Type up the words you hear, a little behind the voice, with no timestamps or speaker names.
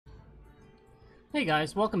Hey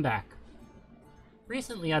guys, welcome back.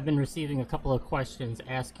 Recently I've been receiving a couple of questions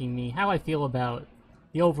asking me how I feel about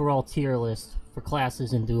the overall tier list for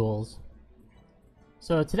classes and duels.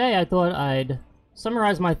 So today I thought I'd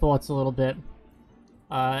summarize my thoughts a little bit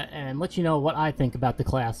and let you know what I think about the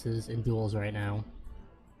classes and duels right now.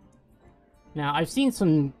 Now, I've seen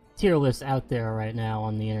some tier lists out there right now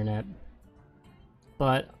on the internet,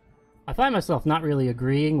 but I find myself not really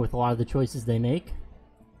agreeing with a lot of the choices they make.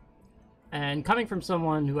 And coming from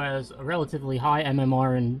someone who has a relatively high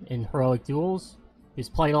MMR in Heroic Duels, who's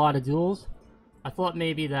played a lot of duels, I thought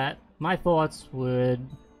maybe that my thoughts would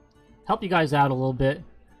help you guys out a little bit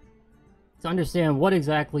to understand what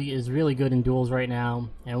exactly is really good in duels right now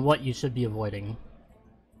and what you should be avoiding.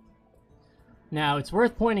 Now, it's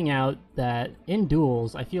worth pointing out that in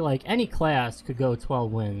duels, I feel like any class could go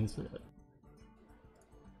 12 wins.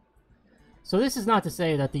 So this is not to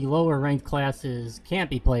say that the lower ranked classes can't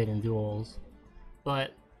be played in duels,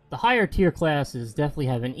 but the higher tier classes definitely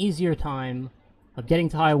have an easier time of getting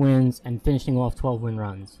to high wins and finishing off 12 win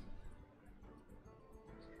runs.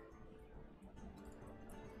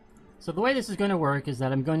 So the way this is going to work is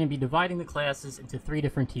that I'm going to be dividing the classes into 3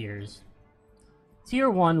 different tiers. Tier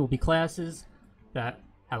 1 will be classes that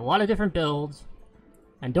have a lot of different builds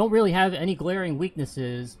and don't really have any glaring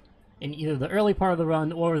weaknesses in either the early part of the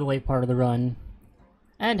run or the late part of the run,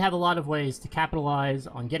 and have a lot of ways to capitalize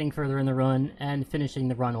on getting further in the run and finishing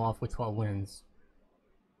the run off with 12 wins.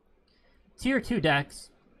 Tier 2 decks,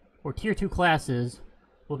 or Tier 2 classes,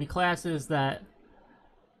 will be classes that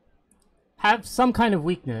have some kind of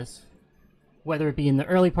weakness, whether it be in the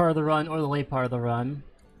early part of the run or the late part of the run,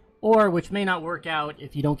 or which may not work out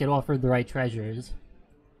if you don't get offered the right treasures,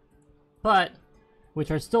 but which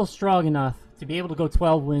are still strong enough to be able to go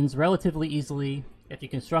 12 wins relatively easily if you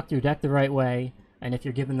construct your deck the right way and if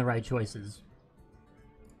you're given the right choices.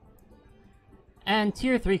 And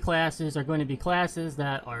Tier 3 classes are going to be classes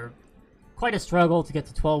that are quite a struggle to get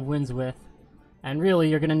to 12 wins with, and really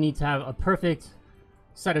you're going to need to have a perfect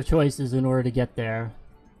set of choices in order to get there.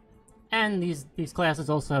 And these classes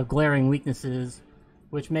also have glaring weaknesses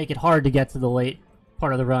which make it hard to get to the late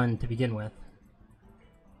part of the run to begin with.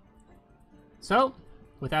 So,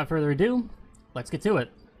 without further ado, let's get to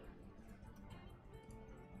it.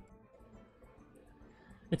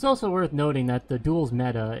 It's also worth noting that the duels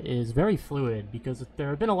meta is very fluid because there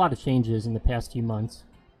have been a lot of changes in the past few months,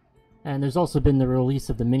 and there's also been the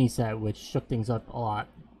release of the mini set which shook things up a lot.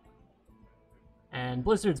 And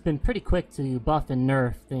Blizzard's been pretty quick to buff and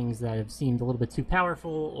nerf things that have seemed a little bit too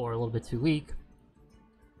powerful or a little bit too weak.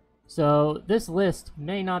 So this list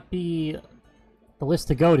may not be the list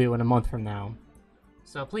to go to in a month from now.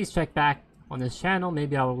 So please check back on this channel.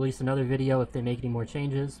 Maybe I'll release another video if they make any more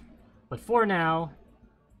changes. But for now,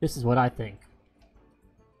 this is what I think.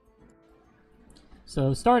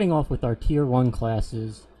 So starting off with our Tier 1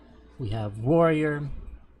 classes, we have Warrior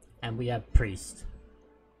and we have Priest.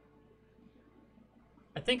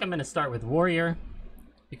 I think I'm going to start with Warrior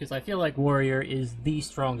because I feel like Warrior is the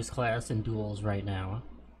strongest class in duels right now.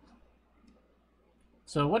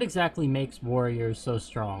 So what exactly makes Warrior so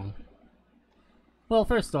strong? Well,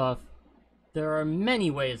 first off, there are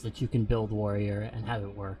many ways that you can build Warrior and have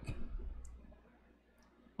it work.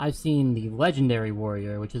 I've seen the Legendary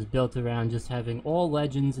Warrior, which is built around just having all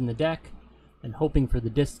legends in the deck and hoping for the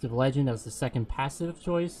Disc of Legend as the second passive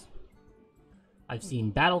choice. I've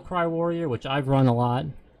seen Battlecry Warrior, which I've run a lot,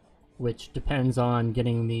 which depends on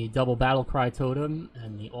getting the double Battlecry totem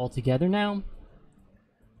and the all together now.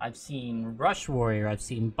 I've seen Rush Warrior, I've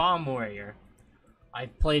seen Bomb Warrior,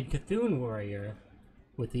 I've played Cthulhu Warrior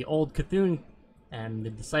with the old Cthulhu and the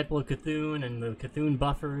Disciple of Cthulhu and the Cthulhu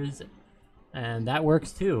buffers, and that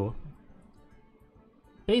works too.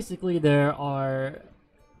 Basically, there are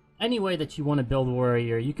any way that you want to build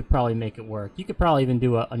Warrior, you could probably make it work. You could probably even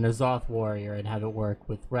do a N'Zoth Warrior and have it work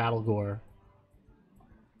with Rattlegore.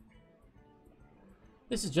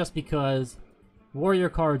 This is just because Warrior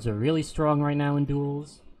cards are really strong right now in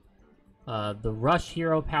duels. The Rush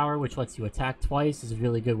hero power, which lets you attack twice, is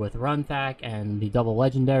really good with Runthak and the double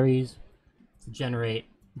legendaries to generate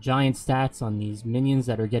giant stats on these minions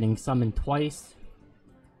that are getting summoned twice,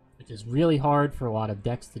 which is really hard for a lot of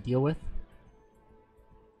decks to deal with.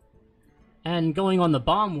 And going on the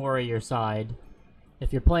Bomb Warrior side,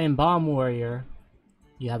 if you're playing Bomb Warrior,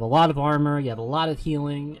 you have a lot of armor, you have a lot of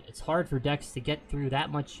healing, it's hard for decks to get through that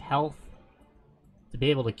much health to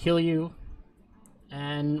be able to kill you.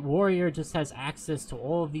 And Warrior just has access to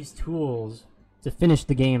all of these tools to finish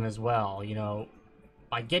the game as well. You know,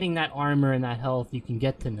 by getting that armor and that health, you can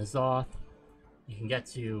get to N'Zoth, you can get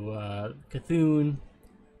to Cthulhu,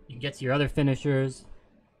 you can get to your other finishers.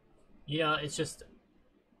 You know, it's just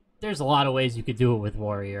there's a lot of ways you could do it with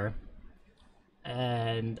Warrior.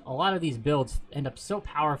 And a lot of these builds end up so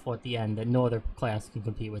powerful at the end that no other class can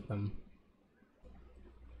compete with them.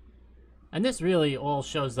 And this really all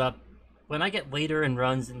shows up when I get later in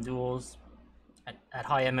runs and duels at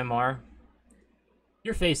high MMR.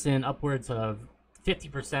 You're facing upwards of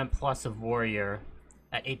 50% plus of Warrior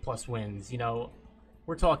at 8+ wins. You know,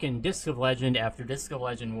 we're talking Disc of Legend after Disc of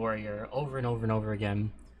Legend Warrior over and over and over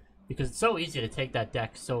again. Because it's so easy to take that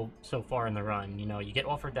deck so far in the run. You know, you get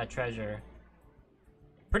offered that treasure,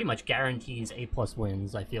 pretty much guarantees 8+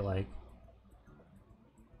 wins, I feel like.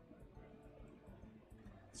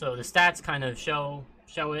 So the stats kind of show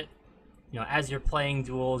it. You know, as you're playing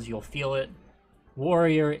duels, you'll feel it.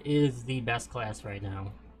 Warrior is the best class right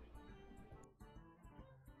now.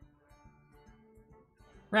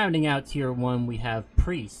 Rounding out Tier 1, we have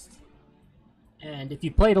Priest. And if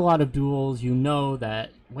you played a lot of duels, you know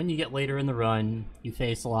that when you get later in the run, you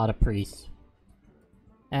face a lot of Priests.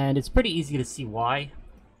 And it's pretty easy to see why.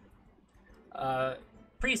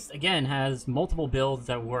 Priest, again, has multiple builds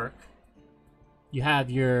that work. You have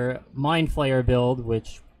your Mind Flayer build,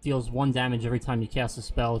 which deals 1 damage every time you cast a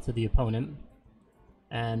spell to the opponent.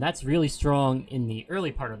 And that's really strong in the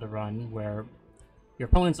early part of the run, where your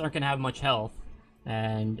opponents aren't going to have much health.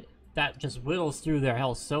 And that just whittles through their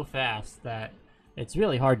health so fast that it's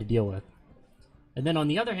really hard to deal with. And then on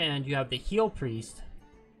the other hand, you have the Heal Priest,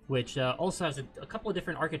 which also has a couple of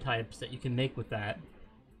different archetypes that you can make with that.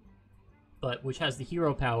 But which has the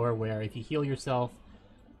hero power, where if you heal yourself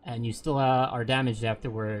and you still are damaged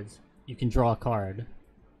afterwards, you can draw a card.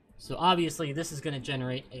 So obviously this is going to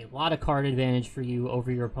generate a lot of card advantage for you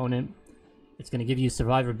over your opponent. It's going to give you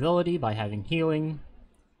survivability by having healing.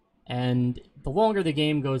 And the longer the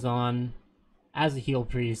game goes on, as a Heal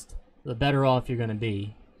Priest, the better off you're going to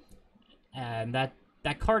be. And that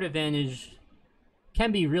card advantage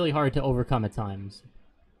can be really hard to overcome at times.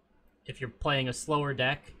 If you're playing a slower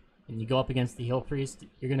deck and you go up against the Heal Priest,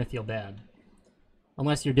 you're going to feel bad.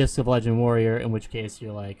 Unless you're Disc of Legend Warrior, in which case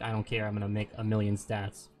you're like, I don't care, I'm going to make a million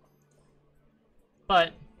stats.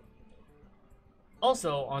 But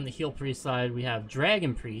also on the Heal Priest side, we have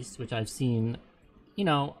Dragon Priest, which I've seen, you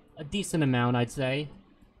know, a decent amount, I'd say.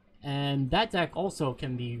 And that deck also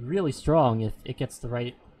can be really strong if it gets the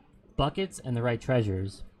right buckets and the right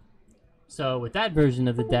treasures. So with that version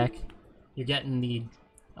of the deck, you're getting the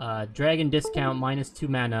Dragon Discount -2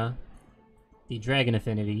 mana, the Dragon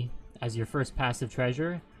Affinity, as your first passive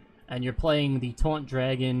treasure, and you're playing the Taunt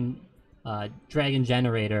Dragon Dragon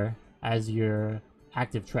Generator as your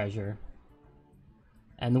active treasure.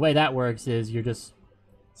 And the way that works is you're just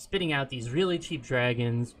spitting out these really cheap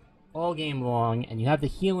dragons all game long, and you have the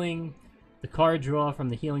healing, the card draw from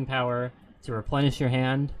the healing power to replenish your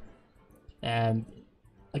hand. And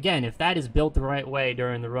again, if that is built the right way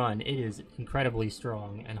during the run, it is incredibly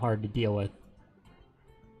strong and hard to deal with.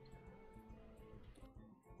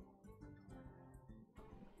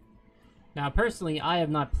 Now, personally, I have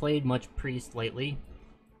not played much Priest lately.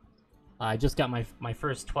 I just got my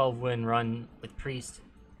first 12-win run with Priest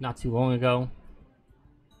not too long ago.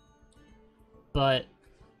 But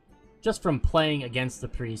just from playing against the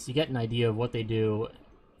Priest, you get an idea of what they do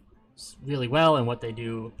really well and what they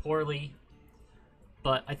do poorly.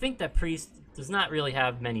 But I think that Priest does not really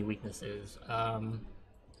have many weaknesses.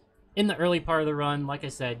 In the early part of the run, like I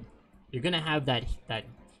said, you're going to have that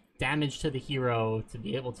damage to the hero to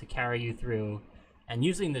be able to carry you through. And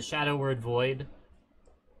using the Shadow Word Void,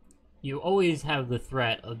 you always have the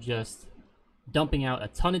threat of just dumping out a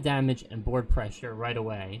ton of damage and board pressure right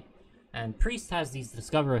away. And Priest has these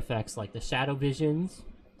discover effects like the Shadow Visions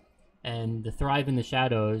and the Thrive in the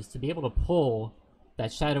Shadows to be able to pull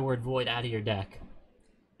that Shadow Word Void out of your deck.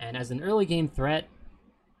 And as an early game threat,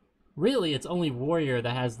 really it's only Warrior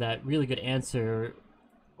that has that really good answer.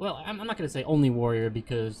 Well, I'm not going to say only Warrior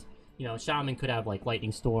because, you know, Shaman could have like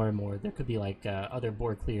Lightning Storm, or there could be like other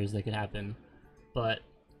board clears that could happen. But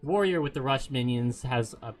Warrior with the Rush minions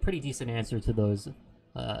has a pretty decent answer to those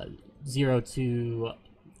 0-2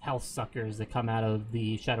 health suckers that come out of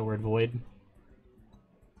the Shadow Word Void.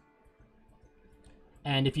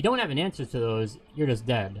 And if you don't have an answer to those, you're just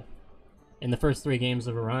dead in the first 3 games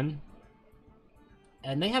of a run.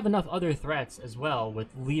 And they have enough other threats as well, with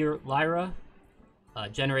Lyra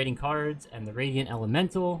generating cards and the Radiant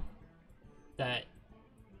Elemental, that,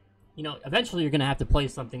 you know, eventually you're going to have to play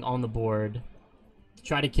something on the board to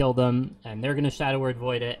try to kill them, and they're going to Shadow Word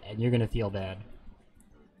Void it, and you're going to feel bad.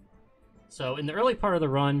 So in the early part of the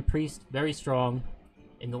run, Priest, very strong.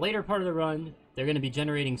 In the later part of the run, they're going to be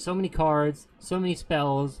generating so many cards, so many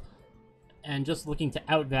spells, and just looking to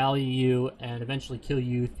outvalue you and eventually kill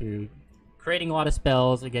you through creating a lot of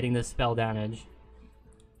spells and getting this spell damage.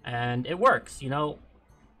 And it works, you know.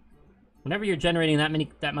 Whenever you're generating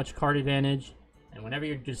that much card advantage, and whenever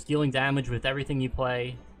you're just dealing damage with everything you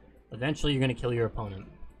play, eventually you're going to kill your opponent.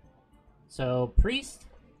 So, Priest,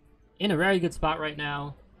 in a very good spot right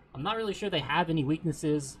now. I'm not really sure they have any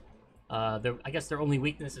weaknesses. I guess their only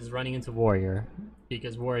weakness is running into Warrior,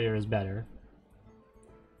 because Warrior is better.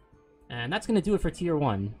 And that's going to do it for Tier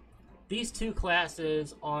 1. These two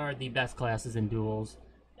classes are the best classes in duels,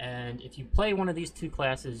 and if you play one of these two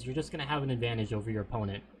classes, you're just going to have an advantage over your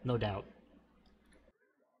opponent, no doubt.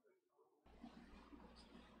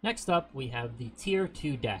 Next up, we have the Tier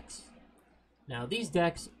 2 decks. Now, these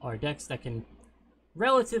decks are decks that can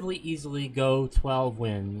relatively easily go 12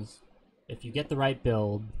 wins if you get the right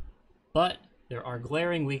build, but there are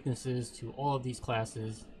glaring weaknesses to all of these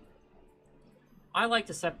classes. I like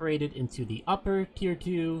to separate it into the upper Tier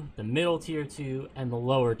 2, the middle Tier 2, and the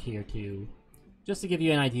lower Tier 2, just to give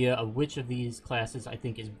you an idea of which of these classes I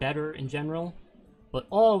think is better in general, but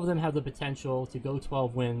all of them have the potential to go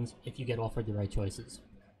 12 wins if you get offered the right choices.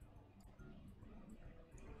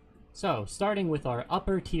 So, starting with our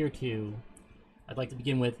upper Tier 2, I'd like to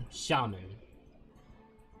begin with Shaman.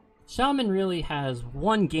 Shaman really has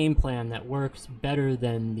one game plan that works better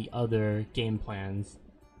than the other game plans,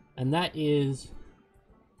 and that is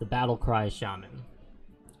the Battlecry Shaman.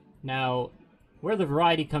 Now, where the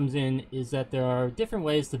variety comes in is that there are different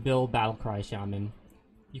ways to build Battlecry Shaman.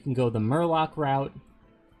 You can go the Murloc route,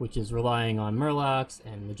 which is relying on Murlocs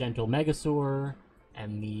and the Gentle Megasaur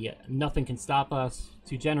and the Nothing Can Stop Us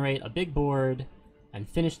to generate a big board and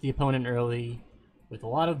finish the opponent early with a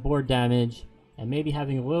lot of board damage and maybe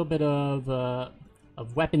having a little bit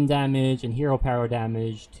of weapon damage and hero power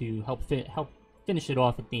damage to help finish it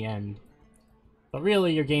off at the end. But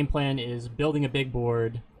really, your game plan is building a big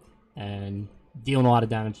board and dealing a lot of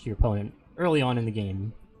damage to your opponent early on in the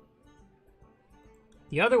game.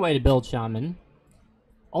 The other way to build Shaman,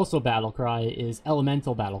 also Battlecry, is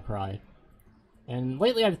Elemental Battlecry. And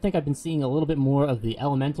lately I think I've been seeing a little bit more of the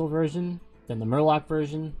Elemental version than the Murloc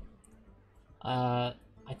version. I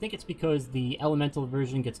think it's because the Elemental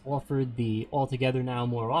version gets offered the Altogether now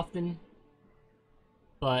more often.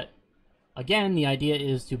 But again, the idea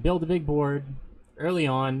is to build a big board early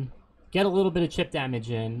on, get a little bit of chip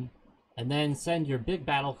damage in, and then send your big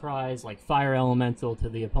battle cries like Fire Elemental to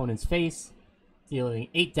the opponent's face, dealing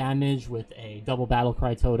 8 damage with a double battle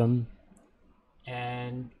cry totem.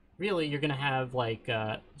 And really, you're going to have like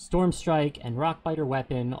Storm Strike and Rockbiter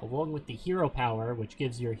Weapon, along with the hero power, which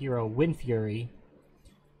gives your hero Wind Fury,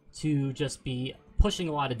 to just be pushing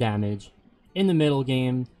a lot of damage in the middle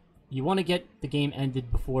game. You want to get the game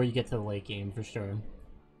ended before you get to the late game, for sure.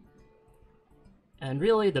 And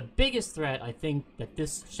really, the biggest threat I think that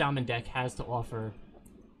this Shaman deck has to offer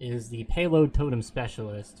is the Payload Totem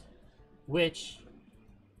Specialist, which,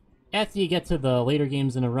 after you get to the later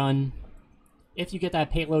games in a run, if you get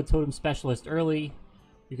that Payload Totem Specialist early,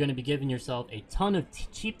 you're going to be giving yourself a ton of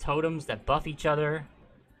cheap totems that buff each other,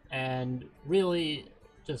 and really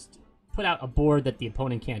just put out a board that the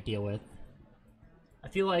opponent can't deal with. I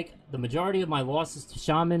feel like the majority of my losses to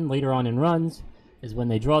Shaman later on in runs is when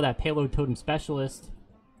they draw that Payload Totem Specialist,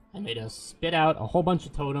 and they just spit out a whole bunch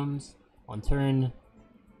of totems on turn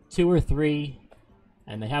 2 or 3,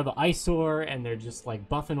 and they have the Eyesore, and they're just like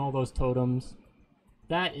buffing all those totems.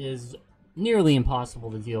 That is nearly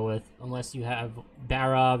impossible to deal with unless you have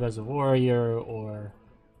Barov as a warrior, or,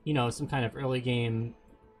 you know, some kind of early game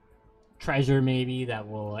treasure maybe that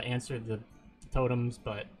will answer the totems,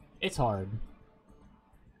 but it's hard.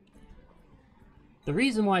 The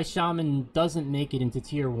reason why Shaman doesn't make it into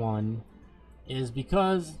Tier 1 is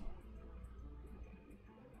because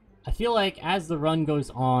I feel like as the run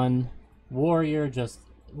goes on, Warrior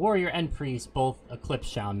and Priest both eclipse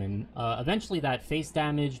Shaman. Eventually that face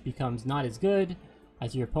damage becomes not as good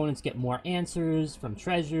as your opponents get more answers from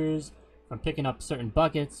treasures, from picking up certain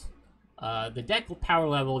buckets. The deck power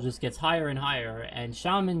level just gets higher and higher, and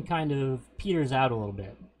Shaman kind of peters out a little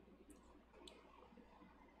bit.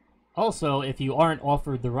 Also, if you aren't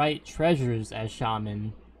offered the right treasures as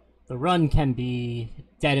Shaman, the run can be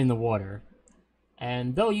dead in the water.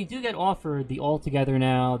 And though you do get offered the Altogether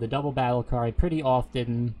now, the Double Battle Cry pretty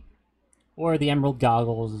often, or the Emerald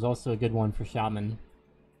Goggles is also a good one for Shaman,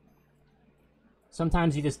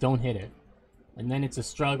 sometimes you just don't hit it. And then it's a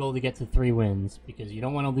struggle to get to 3 wins, because you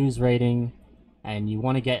don't want to lose rating, and you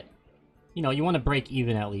want to get, you know, you want to break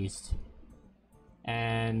even at least.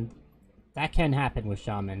 And that can happen with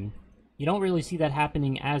Shaman. You don't really see that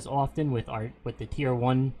happening as often with the Tier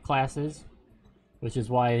 1 classes, which is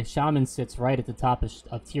why Shaman sits right at the top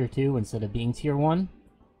of Tier 2 instead of being Tier 1.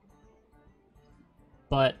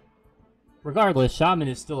 But regardless, Shaman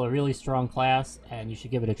is still a really strong class, and you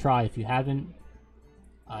should give it a try if you haven't.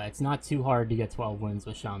 It's not too hard to get 12 wins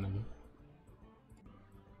with Shaman.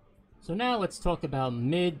 So now let's talk about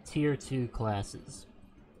mid-Tier 2 classes.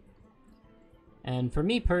 And for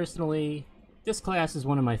me personally, this class is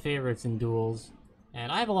one of my favorites in duels,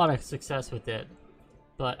 and I have a lot of success with it.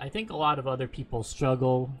 But I think a lot of other people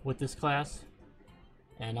struggle with this class,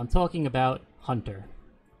 and I'm talking about Hunter.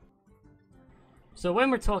 So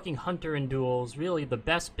when we're talking Hunter in duels, really the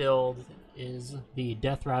best build is the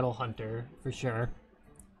Death Rattle Hunter, for sure.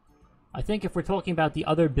 I think if we're talking about the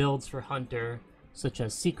other builds for Hunter, such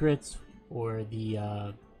as Secrets or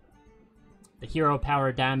the Hero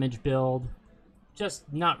Power Damage build,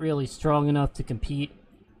 just not really strong enough to compete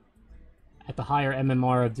at the higher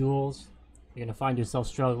MMR of duels. You're going to find yourself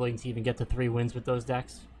struggling to even get to 3 wins with those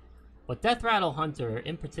decks. But Death Rattle Hunter,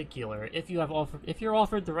 in particular, if you're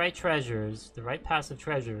offered the right treasures, the right passive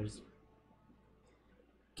treasures,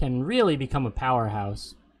 can really become a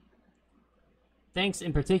powerhouse. Thanks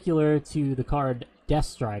in particular to the card Death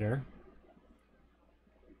Strider.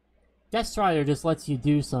 Death Strider just lets you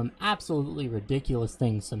do some absolutely ridiculous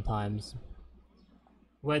things sometimes.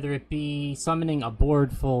 Whether it be summoning a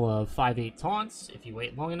board full of 5/8 taunts, if you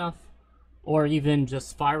wait long enough, or even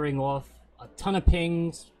just firing off a ton of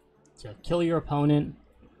pings to kill your opponent.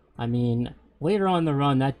 I mean, later on in the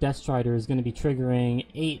run, that Death Strider is going to be triggering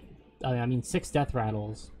 6 Death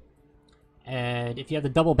Rattles. And if you have the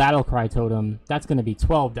double Battle Cry totem, that's going to be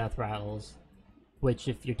 12 Death Rattles. Which,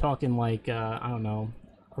 if you're talking like, I don't know,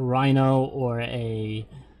 a Rhino or a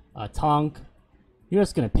Tonk, you're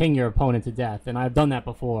just going to ping your opponent to death. And I've done that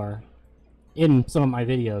before in some of my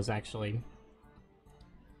videos, actually.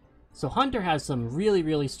 So Hunter has some really,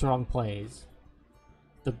 really strong plays.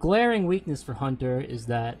 The glaring weakness for Hunter is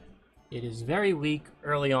that it is very weak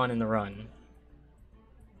early on in the run.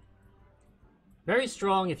 Very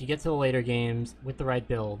strong if you get to the later games with the right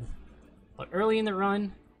build. But early in the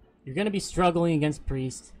run, you're going to be struggling against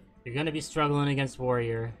Priest, you're going to be struggling against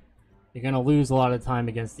Warrior, you're going to lose a lot of time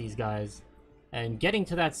against these guys. And getting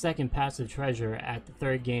to that second passive treasure at the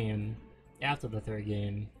third game, after the third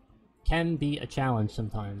game, can be a challenge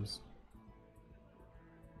sometimes.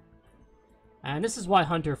 And this is why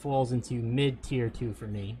Hunter falls into mid-tier 2 for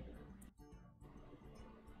me.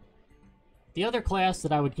 The other class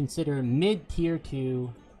that I would consider mid-tier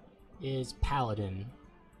 2 is Paladin.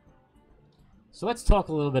 So let's talk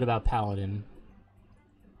a little bit about Paladin.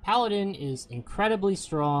 Paladin is incredibly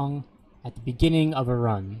strong at the beginning of a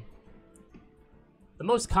run. The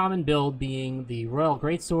most common build being the Royal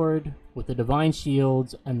Greatsword with the Divine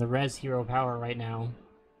Shields and the Res Hero Power right now.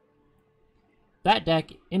 That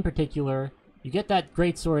deck, in particular, you get that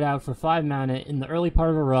Greatsword out for 5 mana in the early part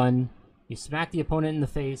of a run, you smack the opponent in the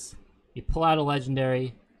face, you pull out a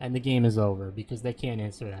legendary, and the game is over, because they can't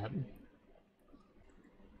answer that.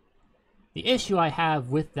 The issue I have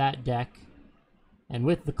with that deck, and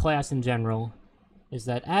with the class in general, is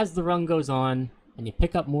that as the run goes on, and you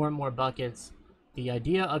pick up more and more buckets, the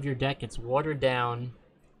idea of your deck gets watered down.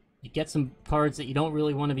 You get some cards that you don't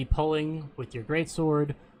really want to be pulling with your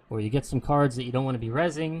Greatsword, or you get some cards that you don't want to be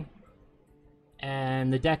rezzing,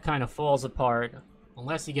 and the deck kind of falls apart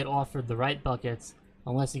unless you get offered the right buckets,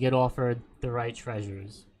 unless you get offered the right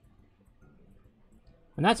treasures.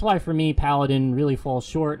 And that's why for me, Paladin really falls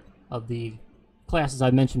short of the classes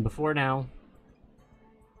I've mentioned before now.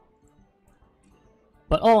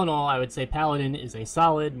 But all in all, I would say Paladin is a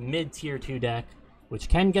solid mid-tier 2 deck, which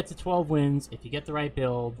can get to 12 wins if you get the right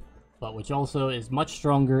build, but which also is much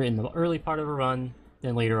stronger in the early part of a run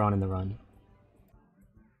than later on in the run.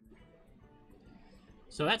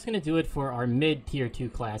 So that's going to do it for our mid-tier 2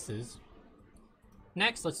 classes.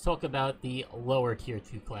 Next, let's talk about the lower tier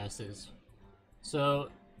 2 classes. So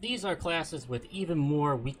these are classes with even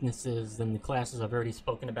more weaknesses than the classes I've already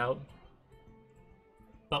spoken about,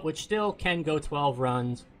 but which still can go 12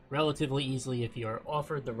 runs relatively easily if you are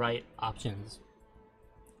offered the right options,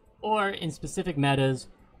 or in specific metas,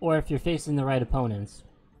 or if you're facing the right opponents.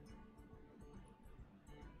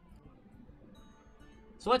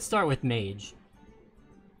 So let's start with Mage.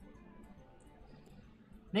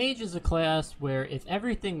 Mage is a class where if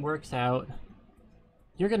everything works out,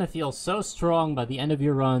 you're going to feel so strong by the end of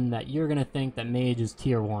your run that you're going to think that Mage is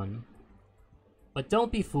tier 1. But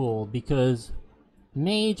don't be fooled, because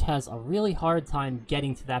Mage has a really hard time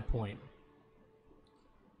getting to that point.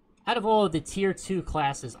 Out of all of the tier 2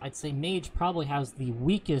 classes, I'd say Mage probably has the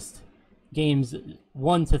weakest games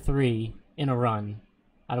 1 to 3 in a run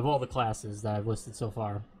out of all the classes that I've listed so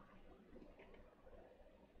far.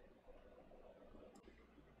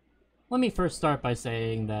 Let me first start by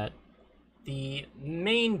saying that the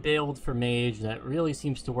main build for mage that really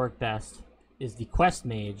seems to work best is the quest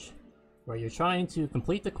mage, where you're trying to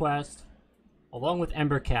complete the quest along with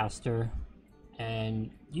Embercaster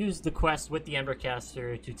and use the quest with the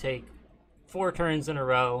Embercaster to take 4 turns in a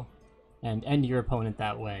row and end your opponent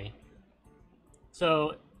that way.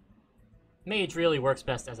 So mage really works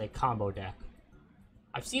best as a combo deck.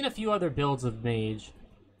 I've seen a few other builds of mage,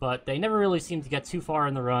 but they never really seem to get too far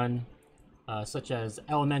in the run, such as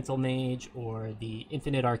Elemental Mage or the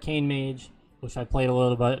Infinite Arcane Mage, which I played a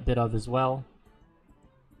little bit of as well.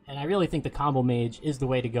 And I really think the Combo Mage is the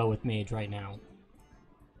way to go with Mage right now.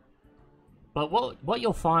 But what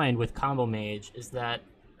you'll find with Combo Mage is that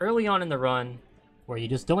early on in the run, where you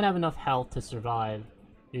just don't have enough health to survive,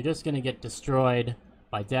 you're just going to get destroyed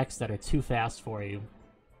by decks that are too fast for you.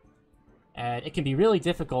 And it can be really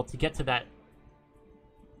difficult to get to that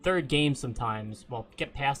third game sometimes, well,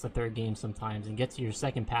 get past the third game sometimes and get to your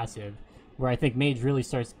second passive, where I think Mage really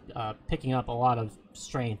starts picking up a lot of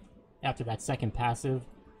strength after that second passive,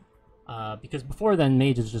 because before then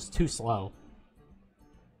Mage is just too slow.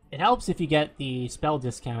 It helps if you get the spell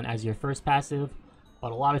discount as your first passive,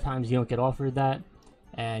 but a lot of times you don't get offered that,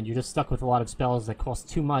 and you're just stuck with a lot of spells that cost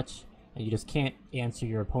too much, and you just can't answer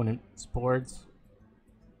your opponent's boards.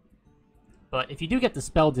 But if you do get the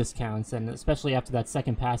spell discounts, and especially after that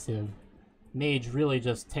second passive, Mage really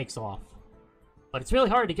just takes off. But it's really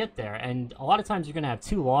hard to get there, and a lot of times you're going to have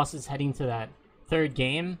 2 losses heading to that third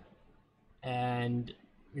game, and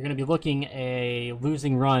you're going to be looking a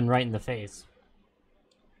losing run right in the face.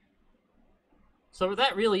 So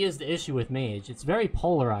that really is the issue with Mage. It's very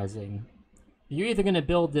polarizing. You're either going to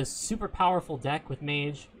build this super powerful deck with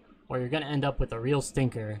Mage, or you're going to end up with a real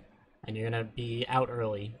stinker, and you're going to be out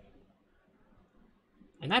early.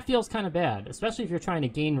 And that feels kind of bad, especially if you're trying to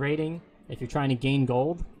gain rating, if you're trying to gain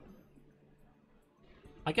gold.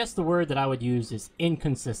 I guess the word that I would use is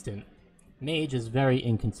inconsistent. Mage is very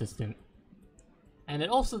inconsistent. And it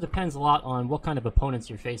also depends a lot on what kind of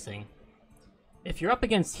opponents you're facing. If you're up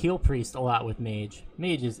against Heal Priest a lot with Mage,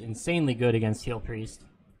 Mage is insanely good against Heal Priest.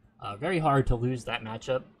 Very hard to lose that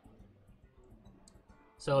matchup.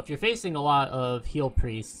 So if you're facing a lot of Heal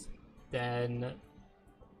Priests, then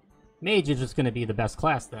Mage is just going to be the best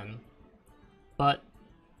class then. But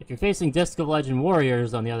if you're facing Disc of Legend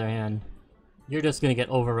Warriors, on the other hand, you're just going to get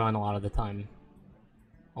overrun a lot of the time.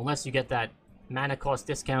 Unless you get that mana cost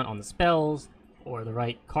discount on the spells, or the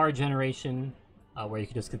right card generation, where you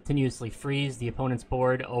can just continuously freeze the opponent's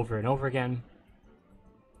board over and over again.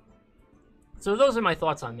 So those are my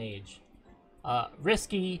thoughts on Mage.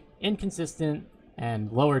 Risky, inconsistent,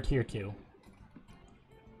 and lower tier 2.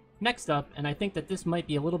 Next up, and I think that this might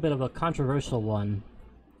be a little bit of a controversial one,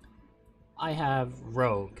 I have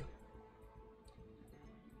Rogue.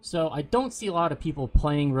 So I don't see a lot of people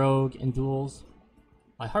playing Rogue in duels.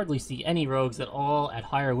 I hardly see any Rogues at all at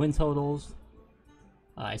higher win totals.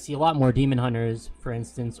 I see a lot more Demon Hunters, for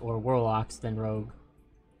instance, or Warlocks than Rogue.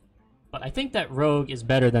 But I think that Rogue is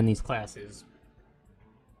better than these classes.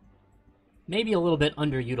 Maybe a little bit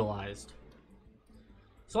underutilized.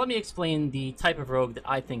 So let me explain the type of Rogue that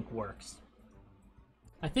I think works.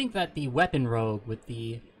 I think that the Weapon Rogue with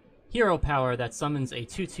the hero power that summons a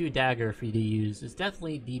 2/2 dagger for you to use is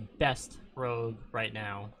definitely the best Rogue right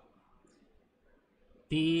now.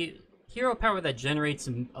 The hero power that generates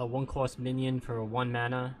a 1-cost minion for 1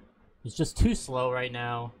 mana is just too slow right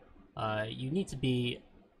now. You need to be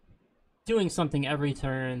doing something every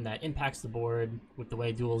turn that impacts the board with the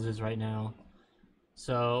way Duels is right now.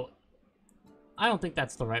 So I don't think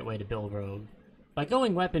that's the right way to build Rogue. By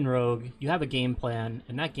going Weapon Rogue, you have a game plan,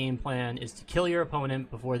 and that game plan is to kill your opponent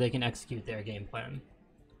before they can execute their game plan.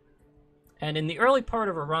 And in the early part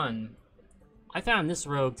of a run, I found this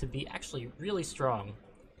Rogue to be actually really strong.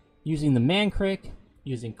 Using the Mancrick,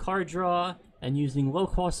 using card draw, and using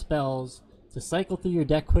low-cost spells to cycle through your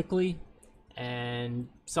deck quickly, and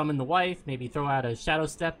summon the wife, maybe throw out a Shadow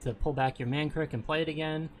Step to pull back your Mancrick and play it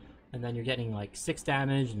again, and then you're getting like 6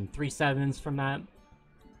 damage and 3 7s from that.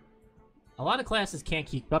 A lot of classes can't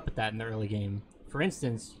keep up with that in the early game. For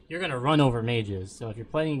instance, you're going to run over mages, so if you're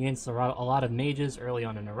playing against a lot of mages early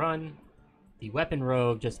on in a run, the Weapon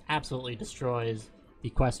Rogue just absolutely destroys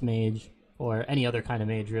the Quest Mage, or any other kind of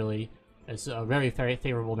mage really. It's a very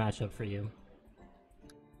favorable matchup for you.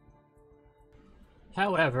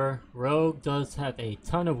 However, Rogue does have a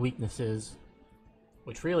ton of weaknesses,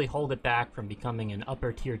 which really hold it back from becoming an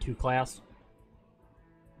upper tier 2 class.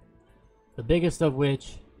 The biggest of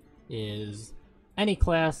which is any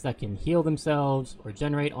class that can heal themselves or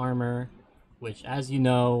generate armor, which, as you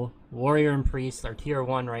know, Warrior and Priest are tier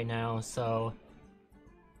 1 right now, so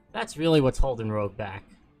That's really what's holding Rogue back.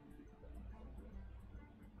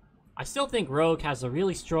 I still think Rogue has a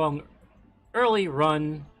really strong early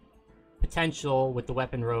run potential with the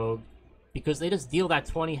weapon Rogue, because they just deal that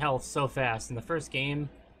 20 health so fast in the first game.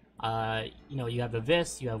 You know, you have the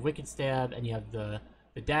Vis, you have Wicked Stab, and you have the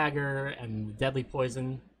Dagger and the Deadly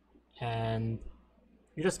Poison, and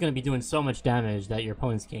you're just going to be doing so much damage that your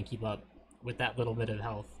opponents can't keep up with that little bit of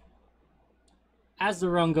health. As the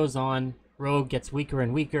run goes on, Rogue gets weaker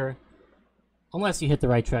and weaker, unless you hit the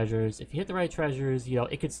right treasures. If you hit the right treasures, you know,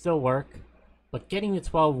 it could still work, but getting to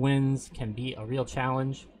 12 wins can be a real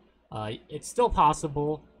challenge. It's still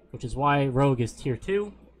possible, which is why Rogue is tier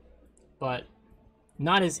 2, but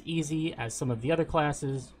not as easy as some of the other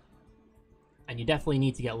classes, and you definitely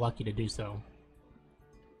need to get lucky to do so.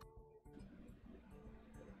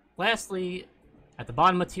 Lastly, at the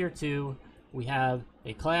bottom of tier 2, we have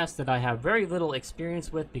a class that I have very little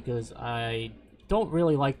experience with because I don't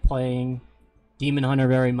really like playing Demon Hunter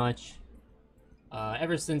very much.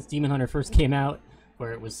 Ever since Demon Hunter first came out,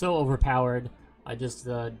 where it was so overpowered, I just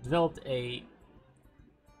developed a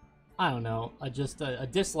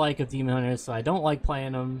dislike of Demon Hunters, so I don't like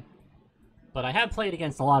playing them. But I have played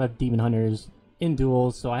against a lot of Demon Hunters in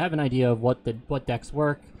duels, so I have an idea of what decks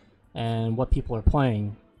work and what people are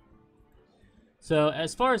playing. So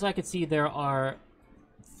as far as I could see, there are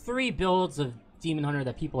 3 builds of Demon Hunter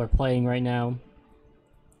that people are playing right now.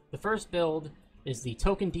 The first build is the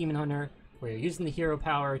Token Demon Hunter, where you're using the hero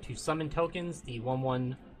power to summon tokens, the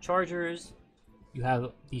 1/1 chargers. You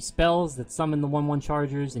have the spells that summon the 1/1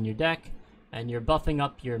 chargers in your deck, and you're buffing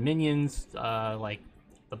up your minions, like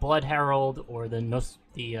the Blood Herald or the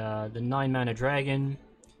 9-mana dragon,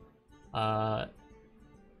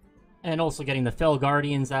 and also getting the Fell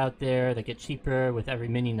Guardians out there that get cheaper with every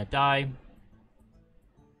minion that die.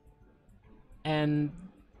 And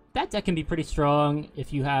that deck can be pretty strong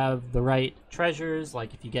if you have the right treasures.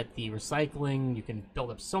 Like if you get the recycling, you can build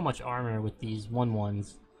up so much armor with these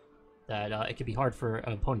 1/1s that it could be hard for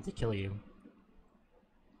an opponent to kill you.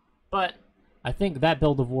 But I think that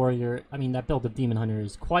build of Demon Hunter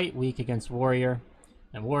is quite weak against Warrior,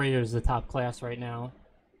 and Warrior is the top class right now.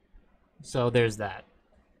 So there's that.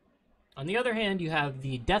 On the other hand, you have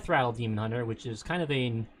the Death Rattle Demon Hunter, which is kind of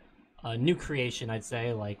a new creation, I'd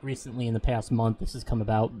say. Like recently, in the past month, this has come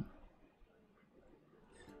about,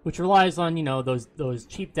 which relies on, you know, those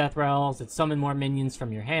cheap Death Rattles that summon more minions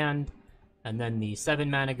from your hand, and then the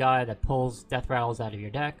 7-mana guy that pulls Death Rattles out of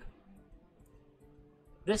your deck.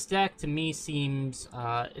 This deck, to me, seems,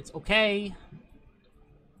 it's okay.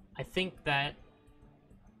 I think that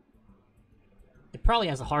it probably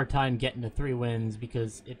has a hard time getting to 3 wins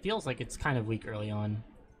because it feels like it's kind of weak early on.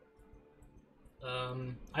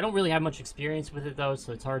 I don't really have much experience with it though,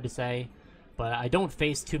 so it's hard to say. But I don't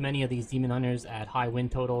face too many of these Demon Hunters at high win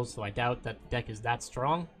totals, so I doubt that the deck is that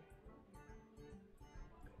strong.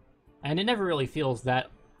 And it never really feels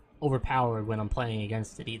that overpowered when I'm playing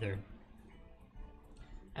against it either.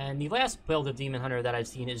 And the last build of Demon Hunter that I've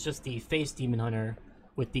seen is just the Face Demon Hunter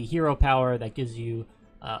with the hero power that gives you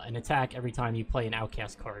an attack every time you play an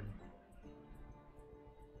Outcast card.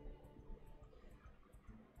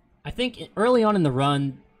 I think early on in the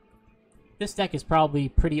run, this deck is probably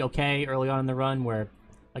pretty okay early on in the run, where,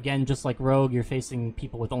 again, just like Rogue, you're facing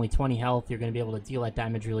people with only 20 health, you're going to be able to deal that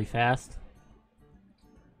damage really fast.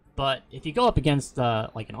 But if you go up against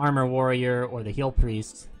like an Armor Warrior or the Heal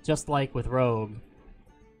Priest, just like with Rogue,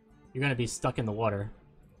 you're going to be stuck in the water.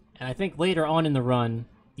 And I think later on in the run,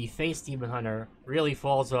 the Face Demon Hunter really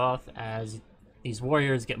falls off as these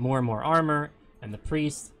warriors get more and more armor, and the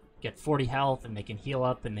priests get 40 health, and they can heal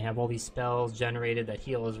up, and they have all these spells generated that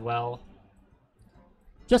heal as well.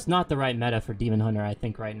 Just not the right meta for Demon Hunter, I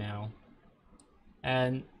think, right now.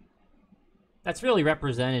 And that's really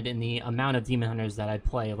represented in the amount of Demon Hunters that I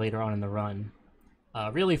play later on in the run.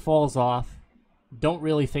 Really falls off. Don't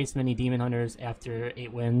really face many Demon Hunters after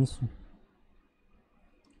 8 wins.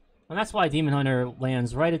 And that's why Demon Hunter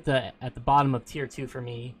lands right at the bottom of tier 2 for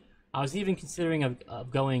me. I was even considering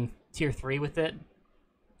of going tier 3 with it,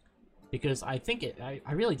 because I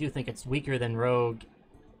really do think it's weaker than Rogue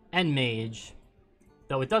and Mage,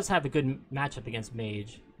 though it does have a good matchup against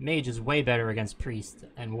Mage. Mage is way better against Priest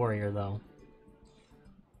and Warrior, though.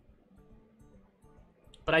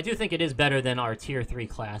 But I do think it is better than our tier 3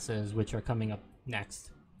 classes, which are coming up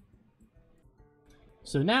next.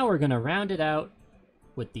 So now we're going to round it out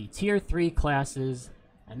with the tier 3 classes,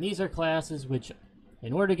 and these are classes which,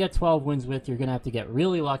 in order to get 12 wins with, you're going to have to get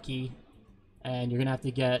really lucky, and you're going to have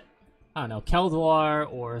to get, I don't know,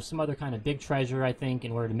 Keldor or some other kind of big treasure, I think,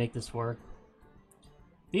 in order to make this work.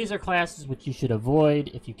 These are classes which you should avoid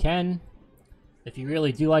if you can. If you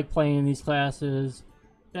really do like playing these classes,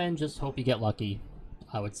 then just hope you get lucky,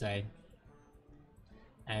 I would say.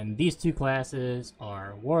 And these two classes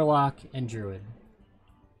are Warlock and Druid.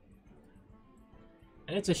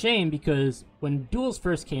 And it's a shame because when Duels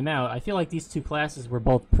first came out, I feel like these two classes were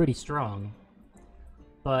both pretty strong.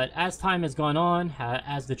 But as time has gone on,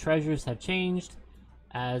 as the treasures have changed,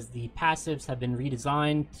 as the passives have been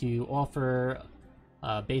redesigned to offer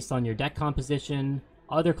based on your deck composition,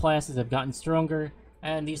 other classes have gotten stronger,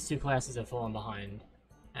 and these two classes have fallen behind.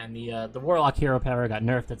 And the Warlock hero power got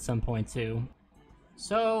nerfed at some point too.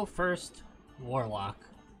 So first, Warlock.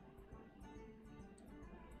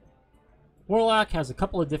 Warlock has a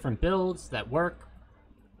couple of different builds that work,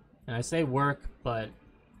 and I say work, but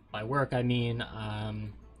by work I mean,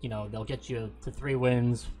 you know, they'll get you to 3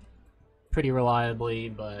 wins pretty reliably,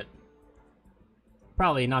 but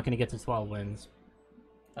probably not going to get to 12 wins.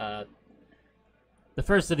 The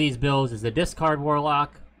first of these builds is the Discard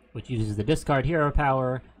Warlock, which uses the Discard hero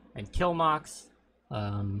power and Kill Mox.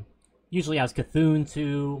 Usually has Cthulhu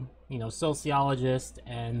too, you know, Sociologist,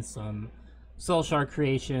 and some Soul Shard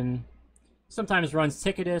creation. Sometimes runs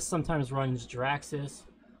Ticketus, sometimes runs Jiraxxus.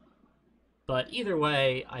 But either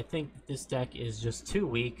way, I think this deck is just too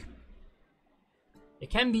weak. It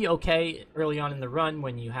can be okay early on in the run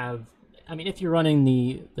when you have... I mean, if you're running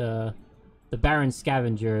the Baron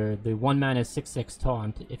Scavenger, the 1-mana 6/6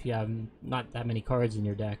 Taunt, if you have not that many cards in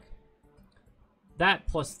your deck. That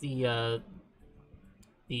plus the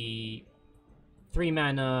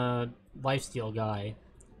 3-mana Lifesteal guy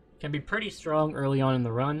can be pretty strong early on in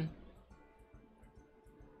the run.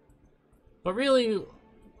 But really,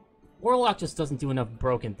 Warlock just doesn't do enough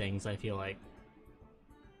broken things, I feel like.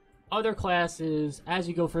 Other classes, as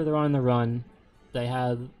you go further on in the run, they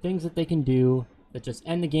have things that they can do that just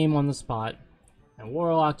end the game on the spot, and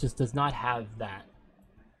Warlock just does not have that.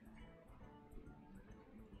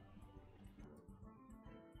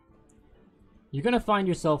 You're going to find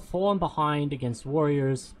yourself falling behind against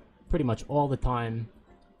warriors pretty much all the time.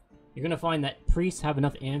 You're going to find that priests have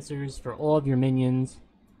enough answers for all of your minions,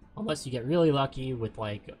 unless you get really lucky with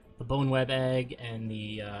like the Boneweb Egg and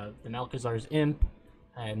the Malchezaar's Imp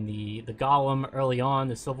and the Golem early on,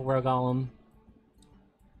 the Silverware Golem.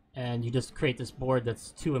 And you just create this board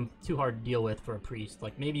that's too hard to deal with for a priest.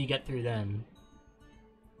 Like, maybe you get through them.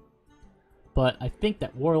 But I think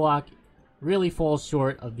that Warlock really falls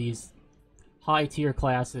short of these high-tier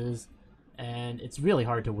classes, and it's really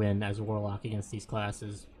hard to win as a Warlock against these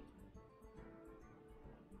classes.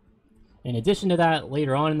 In addition to that,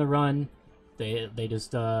 later on in the run, they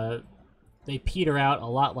peter out a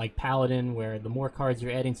lot like Paladin, where the more cards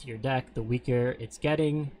you're adding to your deck, the weaker it's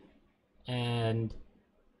getting. And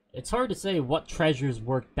it's hard to say what treasures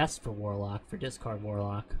work best for Warlock, for Discard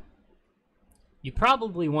Warlock. You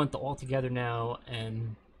probably want the Altogether Now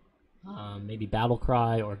and maybe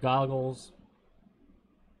Battlecry or Goggles.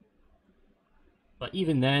 But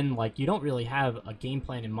even then, like, you don't really have a game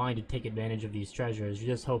plan in mind to take advantage of these treasures.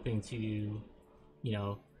 You're just hoping to, you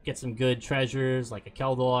know, get some good treasures, like a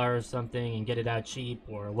Keldar or something, and get it out cheap,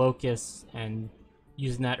 or Locust, and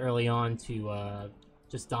using that early on to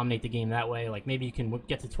just dominate the game that way. Like, maybe you can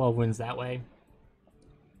get to 12 wins that way.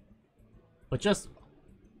 But just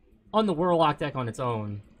on the Warlock deck on its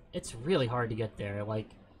own, it's really hard to get there.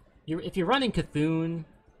 Like, if you're running Cthulhu,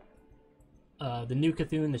 the new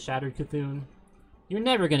Cthulhu, the Shattered Cthulhu, you're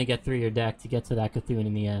never going to get through your deck to get to that Cthulhu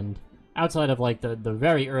in the end. Outside of, like, the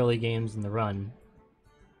very early games in the run.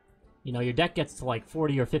 You know, your deck gets to, like,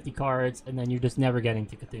 40 or 50 cards, and then you're just never getting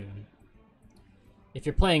to Cthulhu. If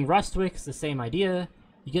you're playing Rustwick, the same idea.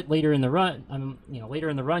 You get later in the run, you know, later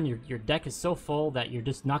in the run, your deck is so full that you're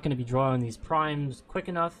just not going to be drawing these primes quick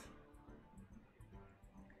enough.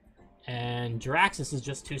 And Jiraxxus is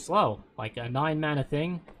just too slow. Like, a 9-mana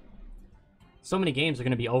thing. So many games are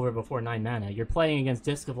going to be over before 9 mana. You're playing against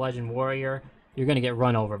Disc of Legend Warrior, you're going to get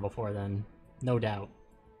run over before then. No doubt.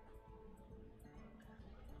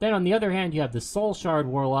 Then on the other hand, you have the Soul Shard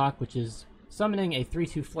Warlock, which is summoning a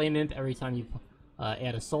 3/2 Flame Imp every time you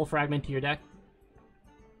add a Soul Fragment to your deck.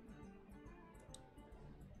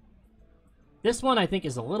 This one I think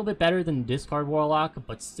is a little bit better than Discard Warlock,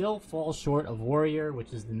 but still falls short of Warrior,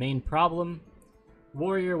 which is the main problem.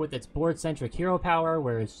 Warrior with its board-centric hero power,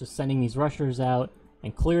 where it's just sending these rushers out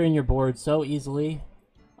and clearing your board so easily,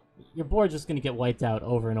 your board's just going to get wiped out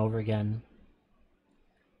over and over again.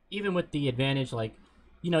 Even with the advantage, like,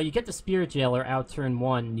 you know, you get the Spirit Jailer out turn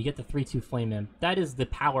 1, and you get the 3/2 Flame Imp. That is the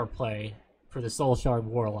power play for the Soul Shard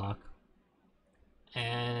Warlock.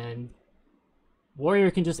 And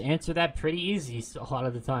Warrior can just answer that pretty easy a lot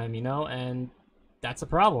of the time, you know, and that's a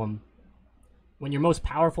problem. when your most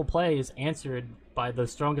powerful play is answered by the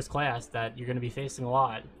strongest class that you're going to be facing a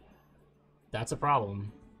lot, that's a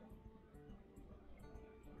problem.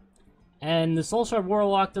 And the Soul Shard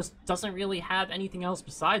Warlock just doesn't really have anything else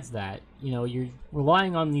besides that. You know, you're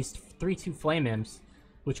relying on these 3/2 Flame Imps,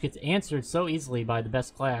 which gets answered so easily by the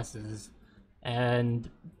best classes. And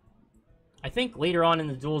I think later on in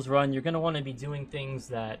the duels run, you're going to want to be doing things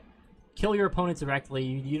that kill your opponent directly.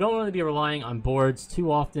 You don't want to be relying on boards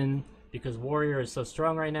too often, because Warrior is so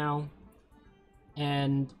strong right now.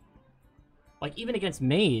 And, like, even against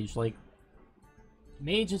Mage, like,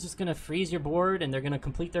 Mage is just going to freeze your board, and they're going to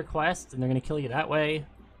complete their quest, and they're going to kill you that way.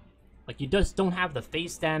 Like, you just don't have the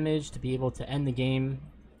face damage to be able to end the game.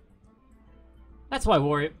 That's why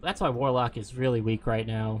Warlock is really weak right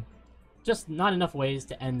now. Just not enough ways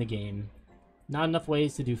to end the game. Not enough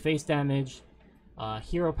ways to do face damage.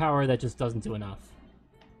 Hero power that just doesn't do enough.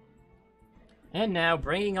 And now,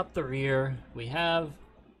 bringing up the rear, we have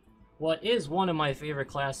what is one of my favorite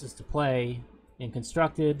classes to play in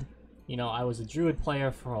Constructed. You know, I was a Druid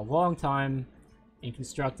player for a long time in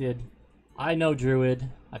Constructed. I know Druid.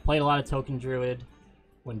 I played a lot of Token Druid.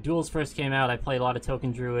 When Duels first came out, I played a lot of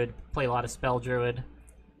Token Druid, played a lot of Spell Druid.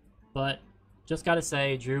 But, just gotta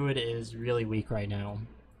say, Druid is really weak right now.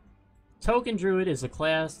 Token Druid is a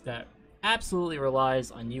class that absolutely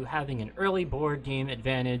relies on you having an early board game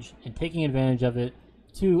advantage and taking advantage of it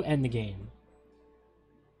to end the game.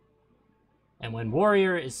 And when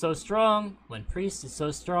Warrior is so strong, when Priest is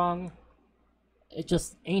so strong, it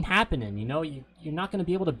just ain't happening, you know? You're not going to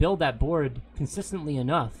be able to build that board consistently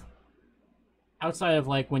enough. Outside of,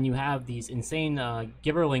 like, when you have these insane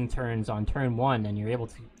Gibberling turns on turn 1 and you're able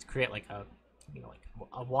to create, like, a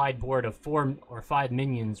wide board of 4 or 5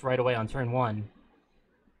 minions right away on turn 1.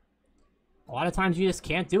 A lot of times you just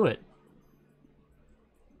can't do it.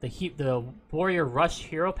 The Warrior Rush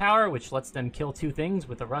hero power, which lets them kill 2 things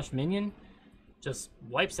with a Rush minion, just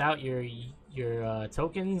wipes out your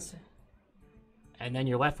tokens, and then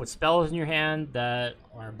you're left with spells in your hand that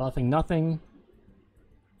are buffing nothing,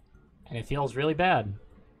 and it feels really bad.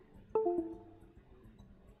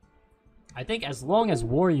 I think as long as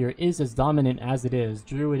Warrior is as dominant as it is,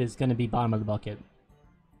 Druid is going to be bottom of the bucket.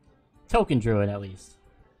 Token Druid, at least.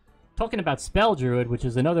 Talking about Spell Druid, which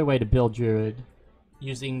is another way to build Druid,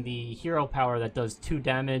 using the hero power that does 2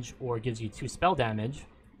 damage or gives you 2 spell damage,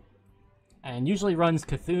 and usually runs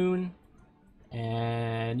Cthulhu,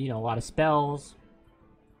 and, you know, a lot of spells.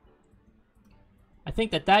 I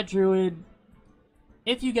think that Druid,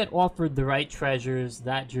 if you get offered the right treasures,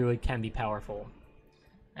 that Druid can be powerful.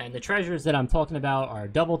 And the treasures that I'm talking about are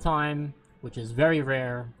Double Time, which is very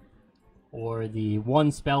rare, or the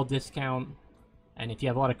 1 spell discount, and if you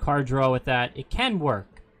have a lot of card draw with that, it can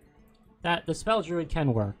work. The Spell Druid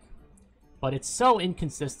can work, but it's so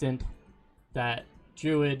inconsistent that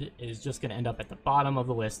Druid is just going to end up at the bottom of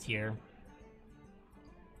the list here.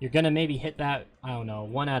 You're going to maybe hit that, I don't know,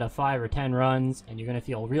 1 out of 5 or 10 runs, and you're going to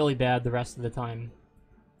feel really bad the rest of the time.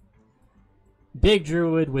 Big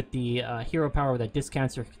Druid with the hero power that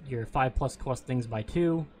discounts your 5+ cost things by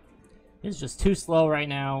 2 is just too slow right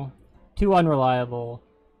now, too unreliable,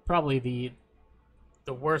 probably the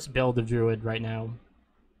worst build of Druid right now.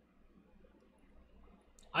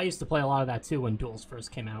 I used to play a lot of that too when Duels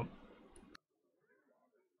first came out.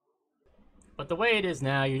 But the way it is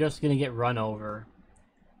now, you're just going to get run over.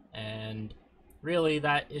 And really,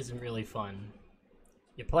 that isn't really fun.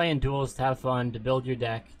 You're playing Duels to have fun, to build your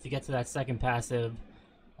deck, to get to that second passive,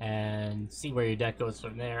 and see where your deck goes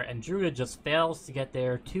from there. And Druid just fails to get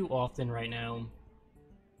there too often right now.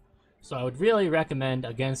 So I would really recommend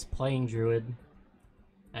against playing Druid.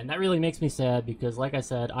 And that really makes me sad because, like I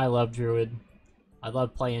said, I love Druid. I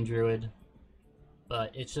love playing Druid.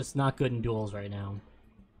 But it's just not good in Duels right now.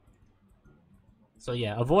 So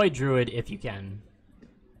yeah, avoid Druid if you can.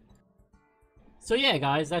 So yeah,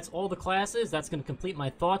 guys, that's all the classes. That's going to complete my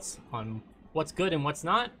thoughts on what's good and what's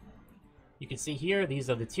not. You can see here, these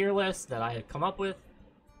are the tier lists that I have come up with.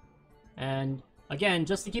 And again,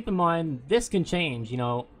 just to keep in mind, this can change. You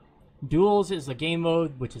know, Duels is a game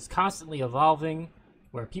mode which is constantly evolving,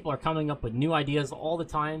 where people are coming up with new ideas all the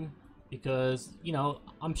time, because, you know,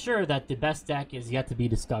 I'm sure that the best deck is yet to be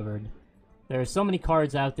discovered. There are so many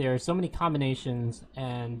cards out there, so many combinations,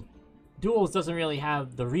 and Duels doesn't really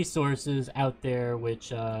have the resources out there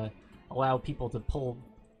which allow people to pull,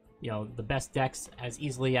 you know, the best decks as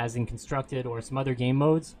easily as in Constructed or some other game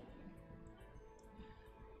modes.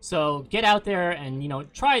 So get out there and, you know,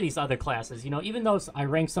 try these other classes. You know, even though I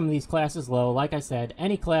rank some of these classes low, like I said,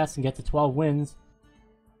 any class can get to 12 wins.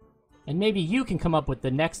 And maybe you can come up with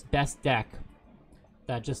the next best deck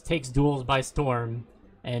that just takes Duels by storm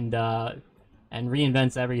and and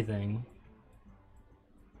reinvents everything.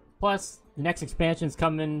 Plus, the next expansion's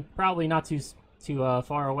coming probably not too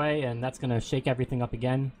far away, and that's gonna shake everything up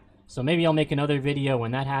again. So maybe I'll make another video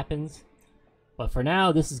when that happens. But for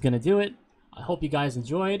now, this is gonna do it. I hope you guys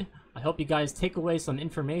enjoyed. I hope you guys take away some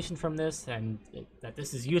information from this, and that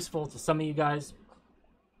this is useful to some of you guys.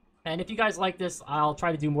 And if you guys like this, I'll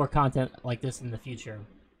try to do more content like this in the future.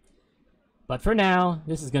 But for now,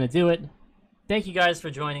 this is gonna do it. Thank you guys for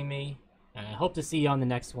joining me, and I hope to see you on the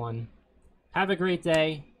next one. Have a great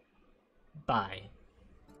day. Bye.